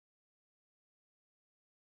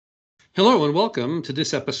Hello and welcome to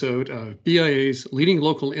this episode of BIA's Leading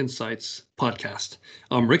Local Insights podcast.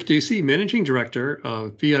 I'm Rick Ducey, Managing Director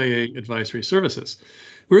of BIA Advisory Services.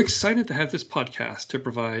 We're excited to have this podcast to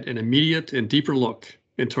provide an immediate and deeper look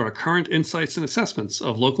into our current insights and assessments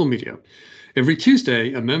of local media. Every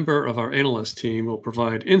Tuesday, a member of our analyst team will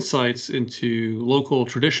provide insights into local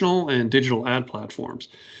traditional and digital ad platforms.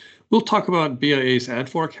 We'll talk about BIA's ad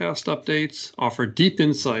forecast updates, offer deep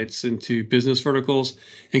insights into business verticals,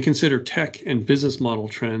 and consider tech and business model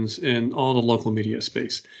trends in all the local media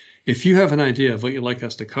space. If you have an idea of what you'd like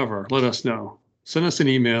us to cover, let us know. Send us an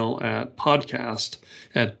email at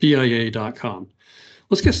podcast@bia.com.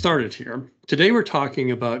 Let's get started here. Today, we're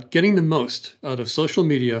talking about getting the most out of social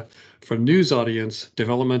media for news audience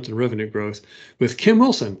development and revenue growth with Kim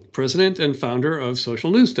Wilson, President and Founder of Social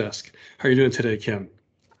News Desk. How are you doing today, Kim?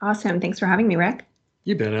 Awesome. Thanks for having me, Rick.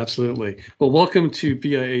 You bet, absolutely. Well, welcome to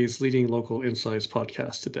BIA's Leading Local Insights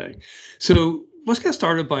podcast today. So let's get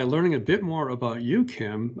started by learning a bit more about you,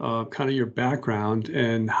 Kim, kind of your background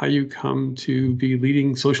and how you come to be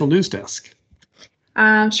leading Social News Desk.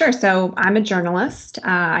 Sure. So I'm a journalist.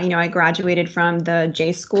 I graduated from the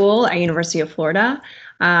J School at University of Florida.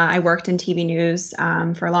 I worked in TV news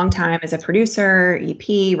for a long time as a producer,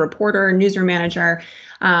 EP, reporter, newsroom manager.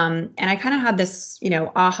 And I kind of had this,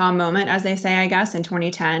 aha moment, as they say, I guess, in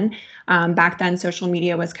 2010. Back then, social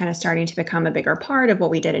media was kind of starting to become a bigger part of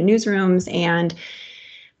what we did in newsrooms. And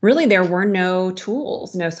really, there were no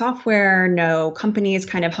tools, no software, no companies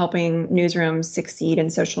kind of helping newsrooms succeed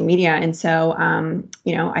in social media. And so,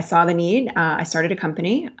 I saw the need. I started a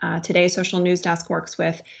company. Today, Social News Desk works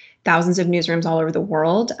with thousands of newsrooms all over the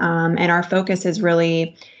world. And our focus is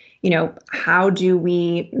really, how do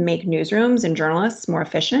we make newsrooms and journalists more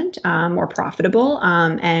efficient, more profitable?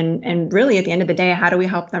 And really, at the end of the day, how do we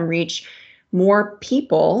help them reach more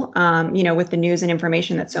people, with the news and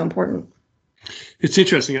information that's so important? It's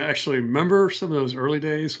interesting. I actually remember some of those early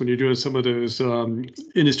days when you're doing some of those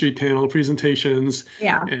industry panel presentations.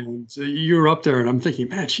 Yeah. And you were up there and I'm thinking,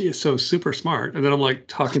 man, she is so super smart. And then I'm like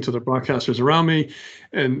talking to the broadcasters around me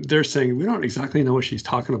and they're saying, we don't exactly know what she's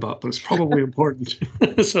talking about, but it's probably important.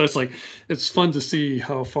 So it's fun to see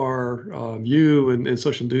how far you and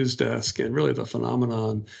Social News Desk and really the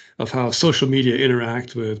phenomenon of how social media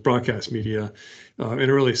interact with broadcast media in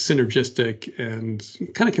a really synergistic and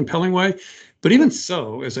kind of compelling way. But even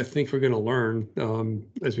so, as I think we're going to learn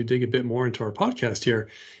as we dig a bit more into our podcast here,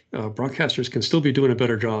 broadcasters can still be doing a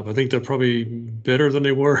better job. I think they're probably better than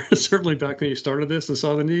they were certainly back when you started this and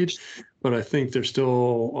saw the need, but I think there's still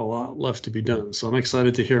a lot left to be done. So I'm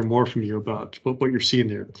excited to hear more from you about what you're seeing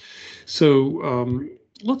there. So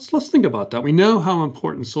let's think about that. We know how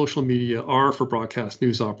important social media are for broadcast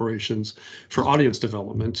news operations, for audience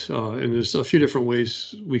development, and there's a few different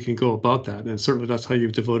ways we can go about that. And certainly that's how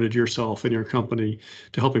you've devoted yourself and your company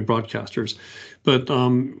to helping broadcasters. But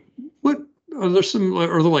what are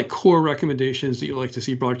there like core recommendations that you like to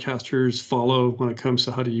see broadcasters follow when it comes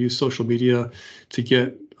to how to use social media to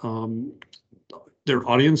get their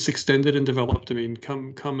audience extended and developed? I mean,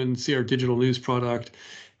 come and see our digital news product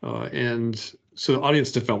and so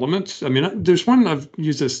audience development. I mean, there's one, I've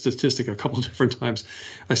used this statistic a couple of different times.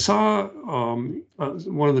 I saw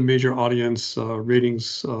one of the major audience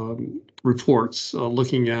ratings reports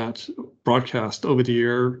looking at broadcast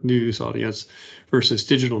over-the-air news audience versus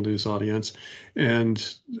digital news audience. And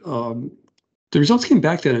the results came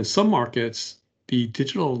back that in some markets, the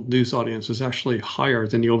digital news audience was actually higher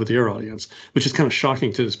than the over-the-air audience, which is kind of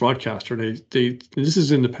shocking to this broadcaster. This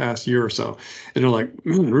is in the past year or so, and they're like,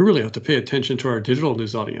 we really have to pay attention to our digital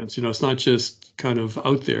news audience. It's not just kind of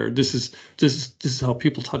out there. This is how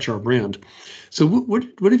people touch our brand. So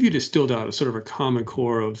what have you distilled out as sort of a common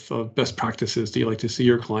core of best practices that you like to see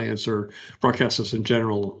your clients or broadcasters in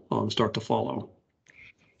general start to follow?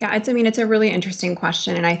 Yeah, it's a really interesting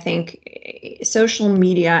question. And I think social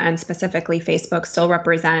media and specifically Facebook still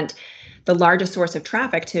represent the largest source of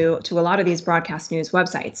traffic to a lot of these broadcast news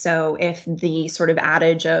websites. So if the sort of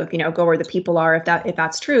adage of, go where the people are, if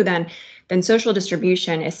that's true, then social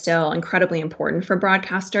distribution is still incredibly important for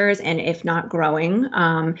broadcasters, and if not growing.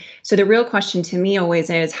 So the real question to me always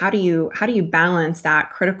is, how do you balance that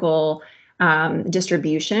critical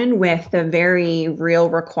distribution with the very real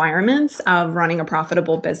requirements of running a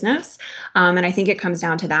profitable business? And I think it comes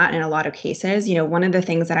down to that in a lot of cases. One of the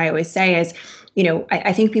things that I always say is,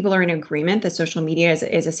 I think people are in agreement that social media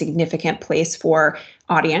is a significant place for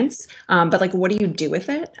audience, but like, what do you do with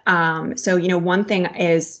it? So, one thing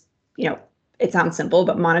is, it sounds simple,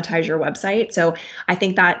 but monetize your website. So I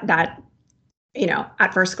think that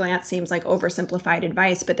at first glance seems like oversimplified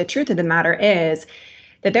advice, but the truth of the matter is,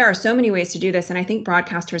 that there are so many ways to do this. And I think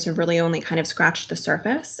broadcasters have really only kind of scratched the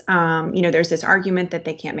surface. There's this argument that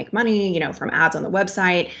they can't make money, from ads on the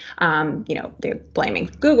website. They're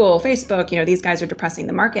blaming Google, Facebook, these guys are depressing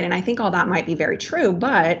the market. And I think all that might be very true.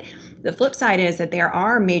 But the flip side is that there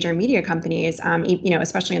are major media companies,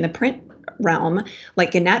 especially in the print realm,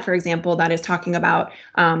 like Gannett, for example, that is talking about,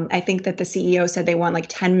 I think that the CEO said they want like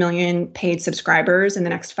 10 million paid subscribers in the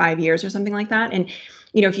next 5 years or something like that. And,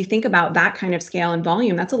 if you think about that kind of scale and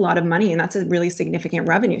volume, that's a lot of money and that's a really significant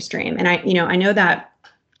revenue stream. And I know that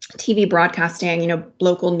TV broadcasting,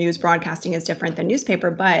 local news broadcasting is different than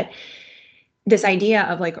newspaper, but this idea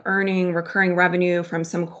of like earning recurring revenue from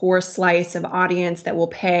some core slice of audience that will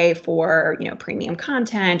pay for, premium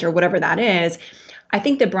content or whatever that is, I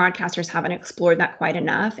think that broadcasters haven't explored that quite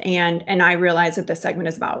enough. And I realize that this segment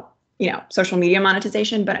is about, social media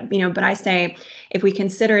monetization, but I say if we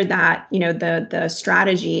consider that, the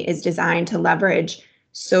strategy is designed to leverage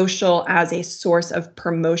social as a source of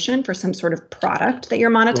promotion for some sort of product that you're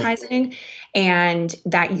monetizing, right, and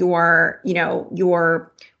that your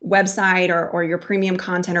website or your premium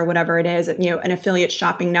content or whatever it is, an affiliate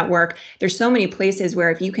shopping network, there's so many places where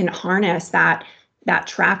if you can harness that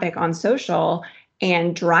traffic on social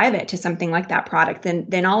and drive it to something like that product,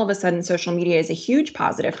 then all of a sudden social media is a huge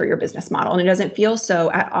positive for your business model. And it doesn't feel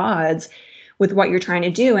so at odds with what you're trying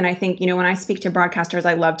to do. And I think, when I speak to broadcasters,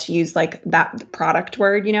 I love to use like that product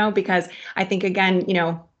word, because I think, again,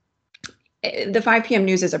 the 5 p.m.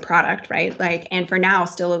 news is a product, right? Like, and for now,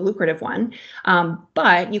 still a lucrative one.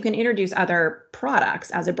 But you can introduce other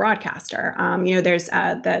products as a broadcaster. There's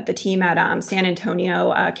the team at San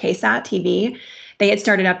Antonio, KSAT TV. They had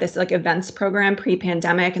started up this like events program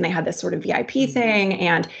pre-pandemic, and they had this sort of VIP thing.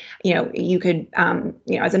 And, you could,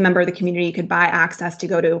 as a member of the community, you could buy access to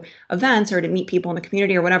go to events or to meet people in the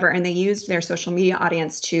community or whatever. And they used their social media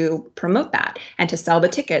audience to promote that and to sell the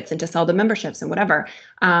tickets and to sell the memberships and whatever.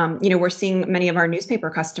 We're seeing many of our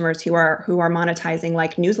newspaper customers who are monetizing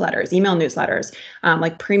like newsletters, email newsletters,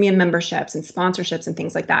 like premium memberships and sponsorships and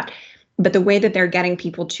things like that. But the way that they're getting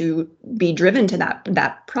people to be driven to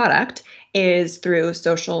that product is through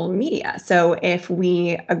social media. So if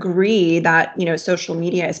we agree that, social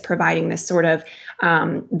media is providing this sort of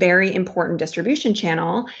very important distribution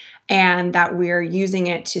channel, and that we're using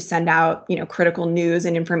it to send out, critical news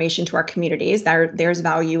and information to our communities, there's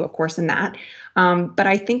value, of course, in that. But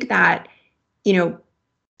I think that,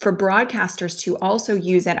 for broadcasters to also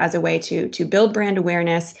use it as a way to build brand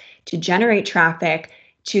awareness, to generate traffic,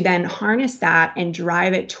 to then harness that and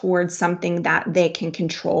drive it towards something that they can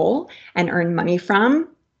control and earn money from,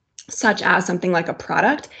 such as something like a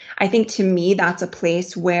product. I think to me, that's a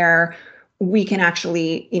place where we can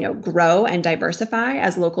actually, grow and diversify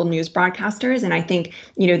as local news broadcasters. And I think,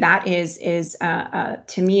 that is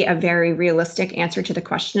to me a very realistic answer to the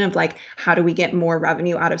question of like, how do we get more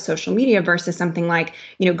revenue out of social media versus something like,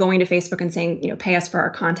 going to Facebook and saying, pay us for our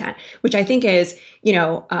content, which I think is,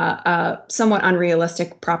 a somewhat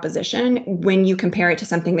unrealistic proposition when you compare it to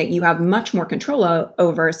something that you have much more control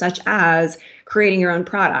over, such as creating your own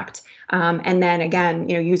product. And then again,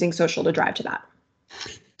 using social to drive to that.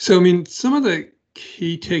 So, some of the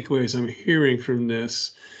key takeaways I'm hearing from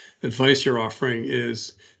this advice you're offering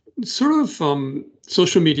is sort of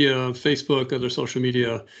social media, Facebook, other social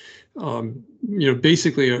media,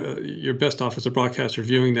 basically you're best off as a broadcaster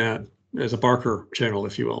viewing that as a Barker channel,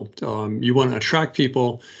 if you will. You want to attract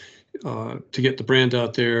people to get the brand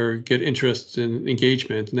out there, get interest and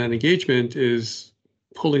engagement. And that engagement is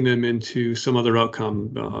pulling them into some other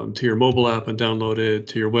outcome, to your mobile app and download it,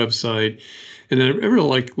 to your website. And I really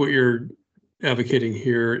like what you're advocating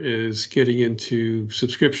here is getting into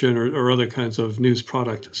subscription or other kinds of news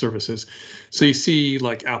product services. So you see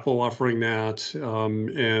like Apple offering that,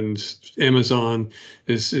 and Amazon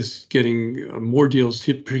is getting more deals,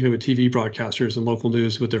 particularly with TV broadcasters and local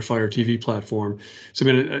news with their Fire TV platform. So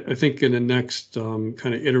I think in the next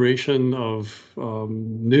kind of iteration of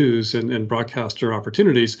news and broadcaster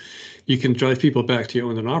opportunities, you can drive people back to your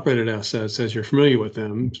owned and operated assets as you're familiar with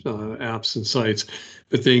them, apps and sites,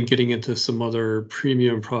 but then getting into some other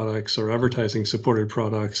premium products or advertising supported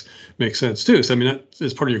products makes sense too. So that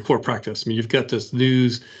is part of your core practice. You've got this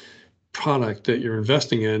news product that you're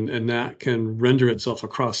investing in, and that can render itself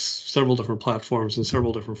across several different platforms and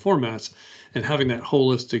several different formats. And having that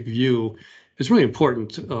holistic view is really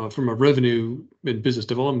important from a revenue and business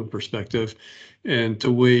development perspective. And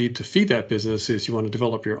the way to feed that business is you want to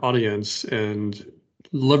develop your audience and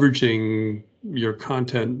leveraging your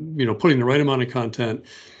content, putting the right amount of content.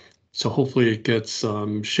 So hopefully it gets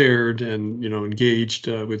shared and, engaged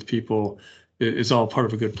with people is all part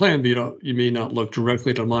of a good plan, but you may not look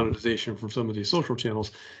directly at monetization from some of these social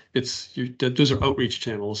channels. Those are outreach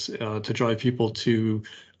channels to drive people to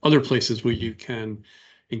other places where you can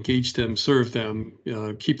engage them, serve them,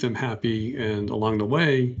 keep them happy, and along the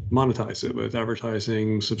way monetize it with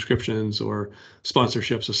advertising, subscriptions, or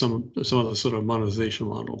sponsorships, or some other sort of monetization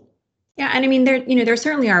model. Yeah, and I mean, there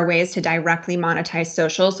certainly are ways to directly monetize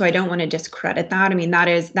social, so I don't want to discredit that. I mean, that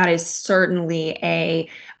is certainly a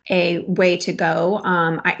way to go.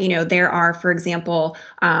 There are, for example,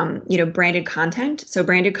 branded content. So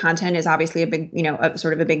branded content is obviously a big,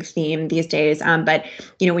 sort of a big theme these days. But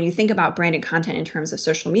when you think about branded content in terms of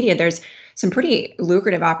social media, there's some pretty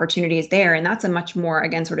lucrative opportunities there. And that's a much more,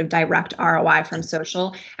 again, sort of direct ROI from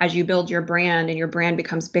social as you build your brand and your brand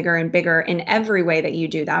becomes bigger and bigger in every way that you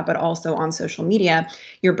do that, but also on social media,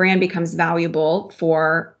 your brand becomes valuable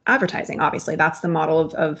for advertising. Obviously, that's the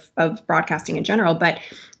model of broadcasting in general. But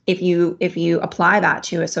if you apply that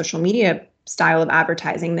to a social media style of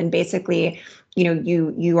advertising, then basically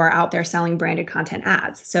you are out there selling branded content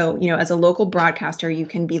ads. So, as a local broadcaster, you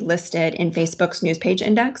can be listed in Facebook's news page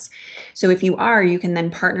index. So if you are, you can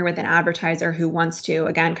then partner with an advertiser who wants to,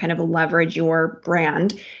 again, kind of leverage your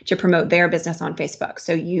brand to promote their business on Facebook.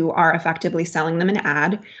 So you are effectively selling them an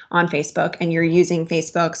ad on Facebook, and you're using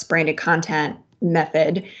Facebook's branded content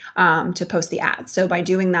method to post the ads. So by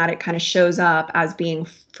doing that, it kind of shows up as being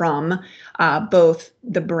from both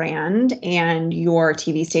the brand and your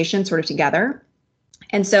TV station sort of together.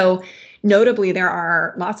 And so notably, there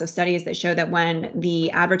are lots of studies that show that when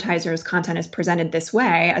the advertiser's content is presented this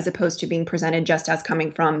way, as opposed to being presented just as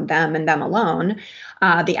coming from them and them alone,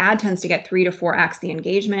 the ad tends to get 3 to 4x the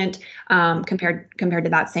engagement compared to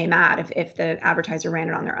that same ad if the advertiser ran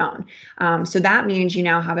it on their own. So that means you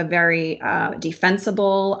now have a very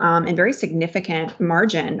defensible and very significant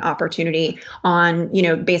margin opportunity on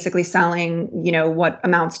basically selling what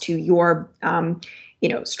amounts to your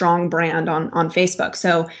strong brand on Facebook.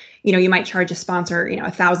 So you might charge a sponsor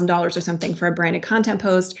 $1,000 or something for a branded content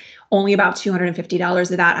post. Only about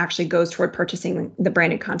 $250 of that actually goes toward purchasing the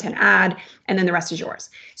branded content ad, and then the rest is yours.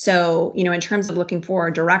 So, in terms of looking for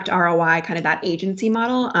direct ROI, kind of that agency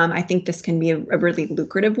model, I think this can be a really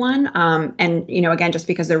lucrative one. And, again, just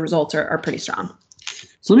because the results are pretty strong.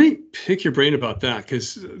 So let me pick your brain about that,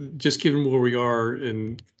 because just given where we are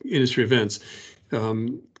in industry events,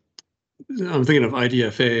 I'm thinking of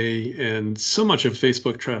IDFA, and so much of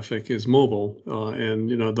Facebook traffic is mobile, and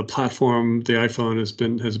the platform, the iPhone,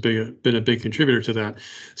 has been a big contributor to that.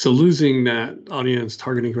 So losing that audience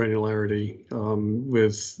targeting granularity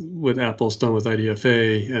with Apple's done with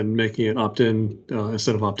IDFA and making it opt-in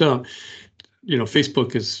instead of opt-out,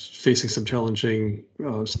 Facebook is facing some challenging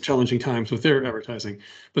times with their advertising,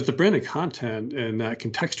 but the branded content and that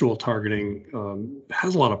contextual targeting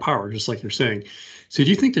has a lot of power, just like you're saying. So do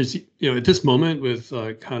you think there's, at this moment with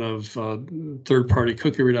kind of third-party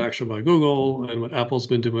cookie redaction by Google and what Apple's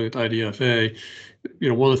been doing with IDFA,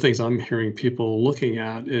 one of the things I'm hearing people looking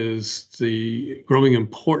at is the growing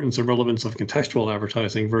importance and relevance of contextual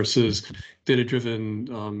advertising versus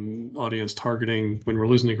data-driven audience targeting when we're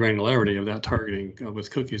losing the granularity of that targeting with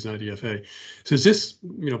cookies and IDFA. So is this,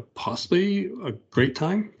 possibly a great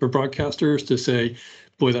time for broadcasters to say,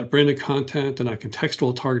 boy, that branded content and that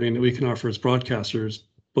contextual targeting that we can offer as broadcasters,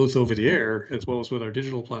 both over the air as well as with our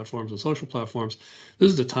digital platforms and social platforms,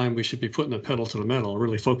 this is the time we should be putting the pedal to the metal,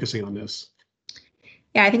 really focusing on this?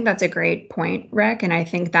 Yeah, I think that's a great point, Rick. And I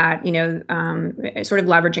think that, sort of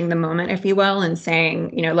leveraging the moment, if you will, and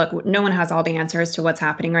saying, look, no one has all the answers to what's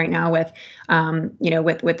happening right now with,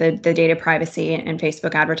 with the data privacy and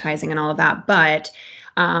Facebook advertising and all of that. But,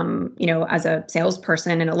 as a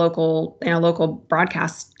salesperson in a local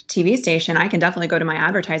broadcast TV station, I can definitely go to my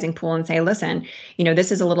advertising pool and say, listen,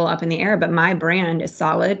 this is a little up in the air, but my brand is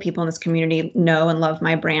solid. People in this community know and love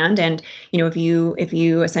my brand. And, if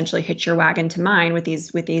you essentially hitch your wagon to mine with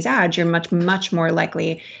these ads, you're much more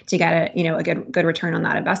likely to get a good return on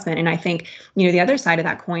that investment. And I think, the other side of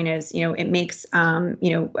that coin is, it makes,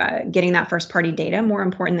 getting that first party data more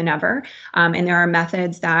important than ever. And there are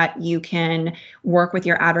methods that you can work with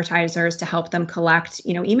your advertisers to help them collect,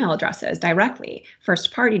 email addresses directly,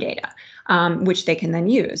 first party data, which they can then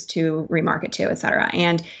use to remarket to, et cetera.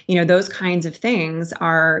 And, those kinds of things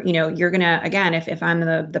are, you're going to, again, if I'm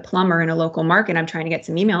the plumber in a local market, I'm trying to get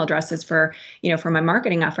some email addresses for my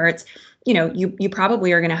marketing efforts, you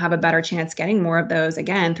probably are going to have a better chance getting more of those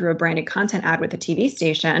again through a branded content ad with a TV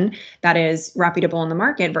station that is reputable in the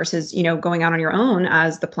market versus, going out on your own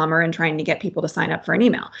as the plumber and trying to get people to sign up for an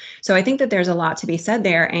email. So I think that there's a lot to be said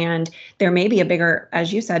there, and there may be a bigger,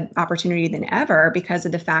 as you said, opportunity than ever because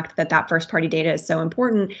of the fact that that first party data is so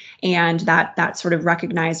important and that sort of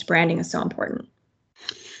recognized branding is so important.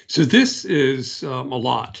 So this is a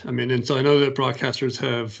lot. I mean, and so I know that broadcasters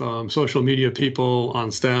have social media people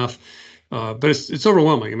on staff. But it's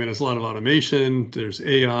overwhelming. I mean, it's a lot of automation. There's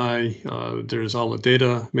AI. There's all the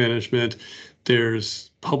data management. There's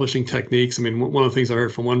publishing techniques. I mean, one of the things I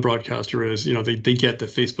heard from one broadcaster is, they get that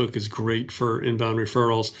Facebook is great for inbound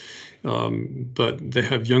referrals, but they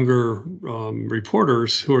have younger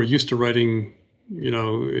reporters who are used to writing,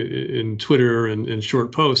 in Twitter and in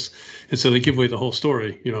short posts. And so they give away the whole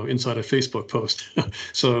story, inside a Facebook post.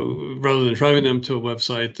 So rather than driving them to a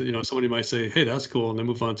website, somebody might say, hey, that's cool, and then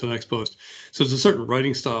move on to the next post. So it's a certain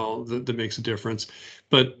writing style that makes a difference.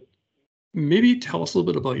 But maybe tell us a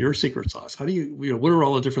little bit about your secret sauce. How do you, what are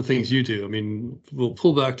all the different things you do? I mean, we'll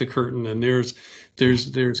pull back the curtain and there's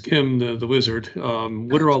Kim, the wizard.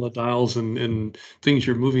 What are all the dials and things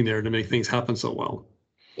you're moving there to make things happen so well?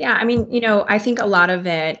 Yeah, I mean, I think a lot of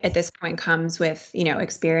it at this point comes with,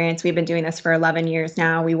 experience. We've been doing this for 11 years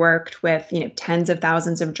now. We worked with, tens of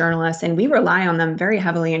thousands of journalists, and we rely on them very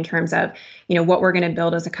heavily in terms of, what we're going to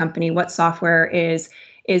build as a company, what software is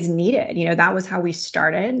needed. That was how we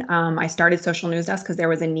started. I started Social News Desk because there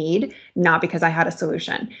was a need, not because I had a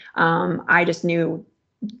solution. I just knew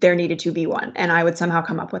there needed to be one, and I would somehow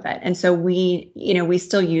come up with it. And so we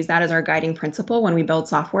still use that as our guiding principle when we build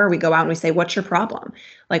software. We go out and we say, what's your problem?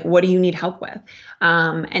 Like, what do you need help with?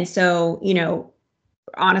 And so,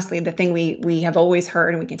 honestly, the thing we have always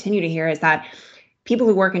heard and we continue to hear is that people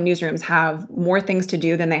who work in newsrooms have more things to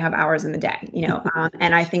do than they have hours in the day,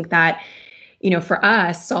 and I think that, for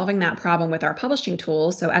us, solving that problem with our publishing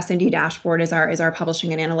tools, so S&D Dashboard is our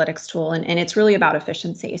publishing and analytics tool, and it's really about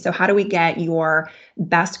efficiency. So how do we get your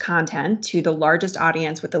best content to the largest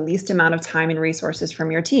audience with the least amount of time and resources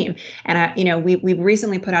from your team? And we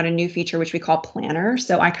recently put out a new feature which we call Planner.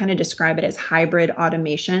 So I kind of describe it as hybrid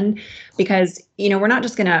automation because we're not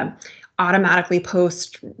just going to automatically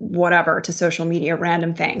post whatever to social media,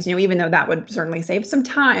 random things, even though that would certainly save some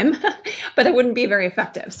time, but it wouldn't be very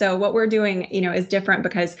effective. So what we're doing, is different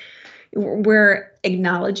because we're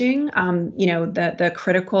acknowledging, the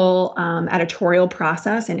critical editorial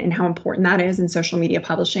process and how important that is in social media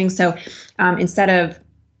publishing. So instead of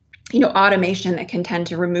automation that can tend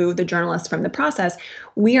to remove the journalist from the process,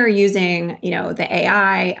 we are using, the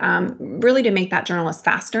AI really to make that journalist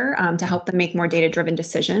faster, to help them make more data-driven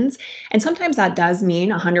decisions. And sometimes that does mean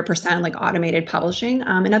 100% like automated publishing.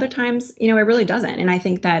 And other times, it really doesn't. And I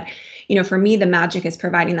think that, for me, the magic is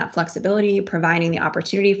providing that flexibility, providing the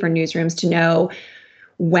opportunity for newsrooms to know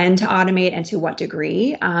when to automate and to what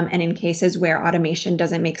degree. And in cases where automation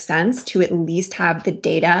doesn't make sense, to at least have the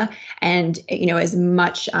data and, as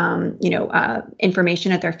much,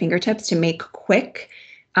 information at their fingertips to make quick,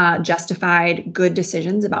 justified, good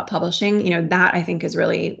decisions about publishing. That I think is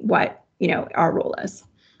really what, our role is.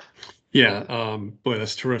 Yeah, boy,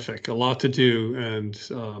 that's terrific. A lot to do, and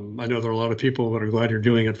I know there are a lot of people that are glad you're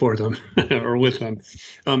doing it for them or with them.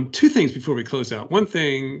 Two things before we close out. One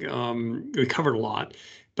thing, we covered a lot,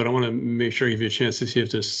 but I want to make sure I give you a chance to see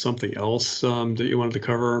if there's something else that you wanted to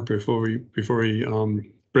cover before we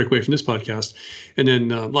break away from this podcast. And then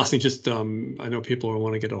last thing, just I know people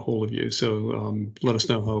want to get a hold of you, so let us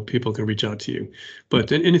know how people can reach out to you.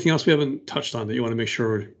 But anything else we haven't touched on that you want to make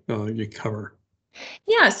sure you cover?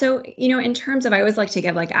 Yeah. So, in terms of, I always like to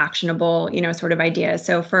give like actionable, sort of ideas.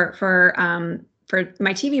 So for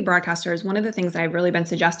my TV broadcasters, one of the things that I've really been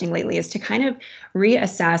suggesting lately is to kind of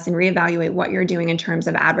reassess and reevaluate what you're doing in terms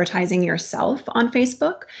of advertising yourself on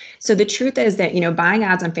Facebook. So the truth is that, buying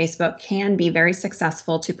ads on Facebook can be very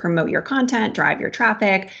successful to promote your content, drive your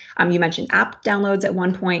traffic. You mentioned app downloads at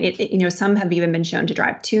one point. Some have even been shown to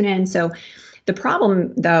drive tune-in. So the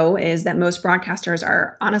problem, though, is that most broadcasters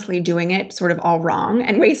are honestly doing it sort of all wrong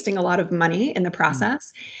and wasting a lot of money in the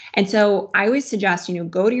process. And so I always suggest,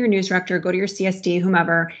 go to your news director, go to your CSD,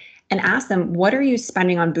 whomever, and ask them, what are you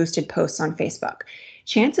spending on boosted posts on Facebook?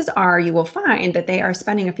 Chances are you will find that they are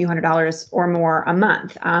spending a few $100s or more a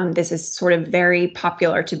month. This is sort of very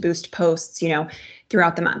popular to boost posts,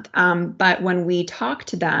 throughout the month. But when we talk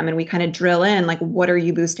to them and we kind of drill in, like, what are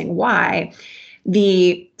you boosting? Why?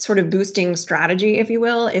 the sort of boosting strategy, if you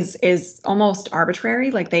will, is almost arbitrary.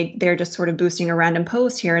 Like they're just sort of boosting a random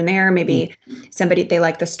post here and there. Maybe somebody, they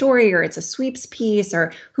like the story, or it's a sweeps piece,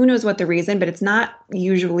 or who knows what the reason, but it's not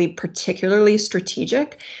usually particularly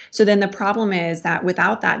strategic. So then the problem is that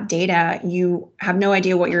without that data, you have no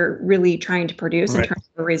idea what you're really trying to produce in terms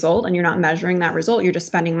of a result, and you're not measuring that result. You're just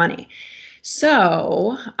spending money.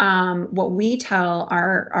 So what we tell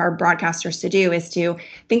our broadcasters to do is to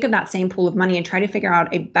think of that same pool of money and try to figure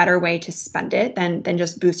out a better way to spend it than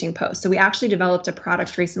just boosting posts. So we actually developed a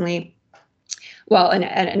product recently, well,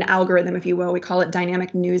 an algorithm, if you will. We call it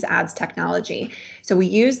dynamic news ads technology. So we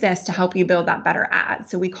use this to help you build that better ad.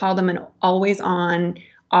 So we call them an always on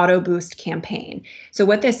auto boost campaign. So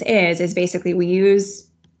what this is basically we use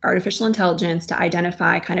artificial intelligence to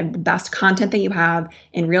identify kind of the best content that you have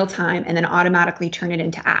in real time and then automatically turn it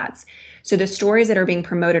into ads. So the stories that are being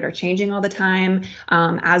promoted are changing all the time.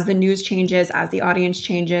 As the news changes, as the audience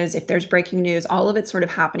changes, if there's breaking news, all of it's sort of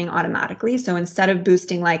happening automatically. So instead of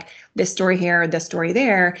boosting like this story here or this story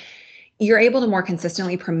there, you're able to more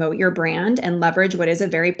consistently promote your brand and leverage what is a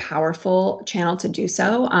very powerful channel to do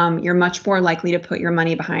so. You're much more likely to put your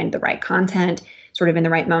money behind the right content, sort of in the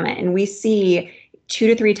right moment. And we see 2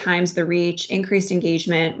 to 3 times the reach, increased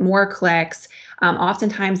engagement, more clicks,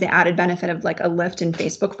 oftentimes the added benefit of like a lift in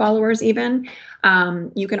Facebook followers even.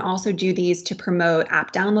 You can also do these to promote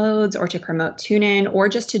app downloads or to promote TuneIn or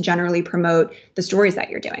just to generally promote the stories that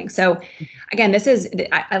you're doing. So again,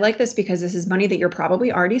 I like this because this is money that you're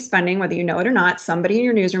probably already spending, whether you know it or not. Somebody in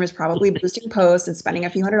your newsroom is probably boosting posts and spending a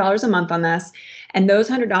few $100s a month on this. And those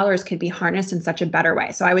 $100 could be harnessed in such a better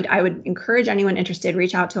way. So I would encourage anyone interested,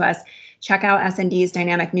 reach out to us. Check out SND's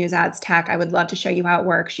Dynamic News Ads Tech. I would love to show you how it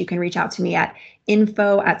works. You can reach out to me at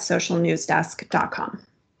info@socialnewsdesk.com.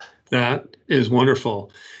 That is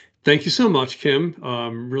wonderful. Thank you so much, Kim.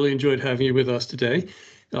 Really enjoyed having you with us today.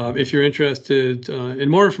 If you're interested in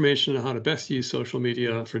more information on how to best use social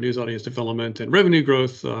media for news audience development and revenue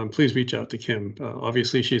growth, please reach out to Kim.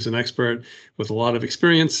 Obviously, she's an expert with a lot of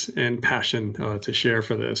experience and passion to share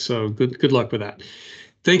for this. So good luck with that.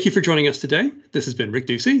 Thank you for joining us today. This has been Rick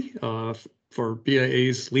Ducey for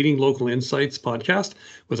BIA's Leading Local Insights podcast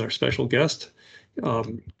with our special guest,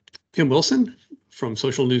 Kim Wilson from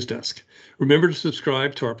Social News Desk. Remember to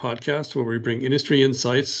subscribe to our podcast where we bring industry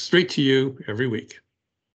insights straight to you every week.